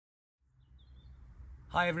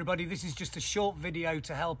Hi everybody, this is just a short video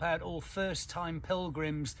to help out all first-time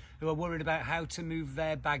pilgrims who are worried about how to move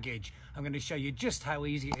their baggage. I'm going to show you just how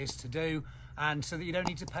easy it is to do, and so that you don't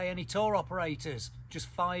need to pay any tour operators,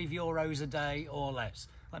 just €5 a day or less.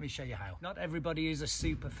 Let me show you how. Not everybody is a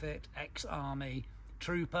super fit ex-army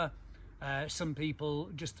trooper. Some people,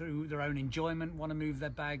 just through their own enjoyment, want to move their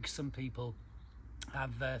bags. Some people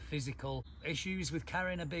have physical issues with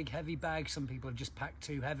carrying a big heavy bag. Some people have just packed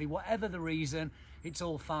too heavy. Whatever the reason, it's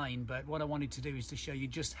all fine. But what I wanted to do is to show you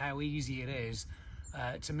just how easy it is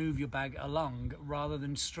to move your bag along rather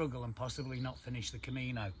than struggle and possibly not finish the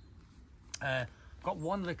Camino. I've got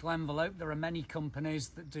one little envelope. There are many companies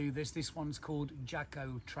that do this. This one's called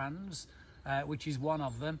Jacko Trans, which is one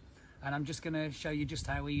of them. And I'm just going to show you just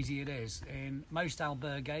how easy it is. In most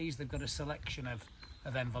albergues, they've got a selection of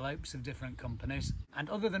envelopes of different companies. And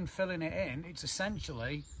other than filling it in, it's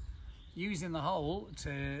essentially using the hole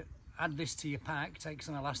to add this to your pack. Take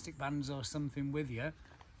some elastic bands or something with you.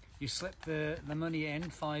 You slip the money in,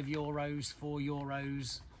 €5,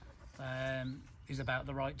 €4 is about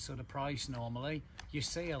the right sort of price normally. You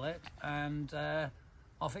seal it and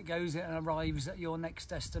off it goes and arrives at your next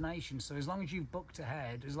destination. So as long as you've booked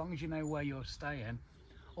ahead, as long as you know where you're staying,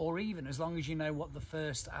 or even as long as you know what the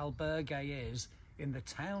first albergue is in the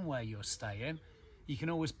town where you're staying, you can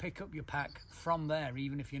always pick up your pack from there,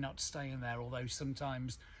 even if you're not staying there, although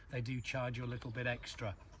sometimes they do charge you a little bit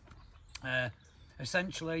extra.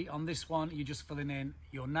 Essentially on this one, you're just filling in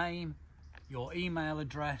your name, your email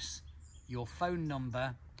address, your phone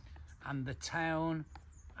number, and the town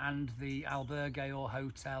and the albergue or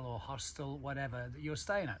hotel or hostel, whatever that you're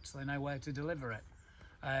staying at, so they know where to deliver it.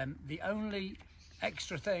 The only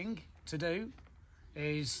extra thing to do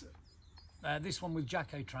is this one with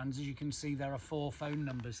Jacko Trans. As you can see, there are 4 phone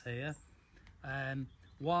numbers here.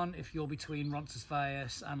 One, if you're between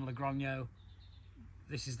Roncesvalles and Logroño,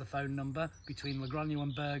 this is the phone number. Between Logroño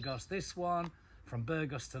and Burgos, this one. From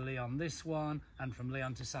Burgos to Leon, this one. And from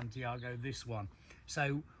Leon to Santiago, this one.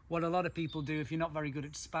 So what a lot of people do, if you're not very good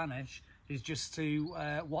at Spanish, is just to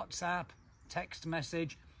WhatsApp, text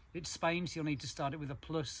message. It's Spain, so you'll need to start it with a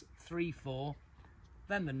 +34,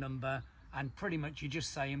 then the number, and pretty much you're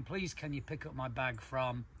just saying, please can you pick up my bag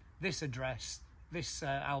from this address, this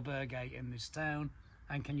albergue in this town,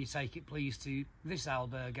 and can you take it please to this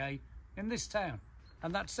albergue in this town?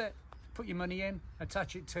 And that's it. Put your money in,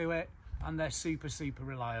 attach it to it, and they're super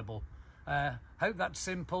reliable. Hope that's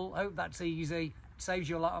simple, hope that's easy. It saves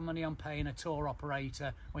you a lot of money on paying a tour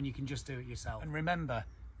operator when you can just do it yourself. And remember,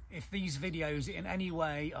 if these videos in any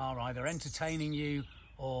way are either entertaining you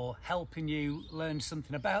or helping you learn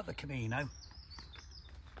something about the Camino,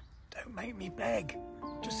 don't make me beg.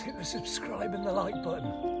 Just hit the subscribe and the like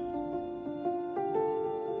button.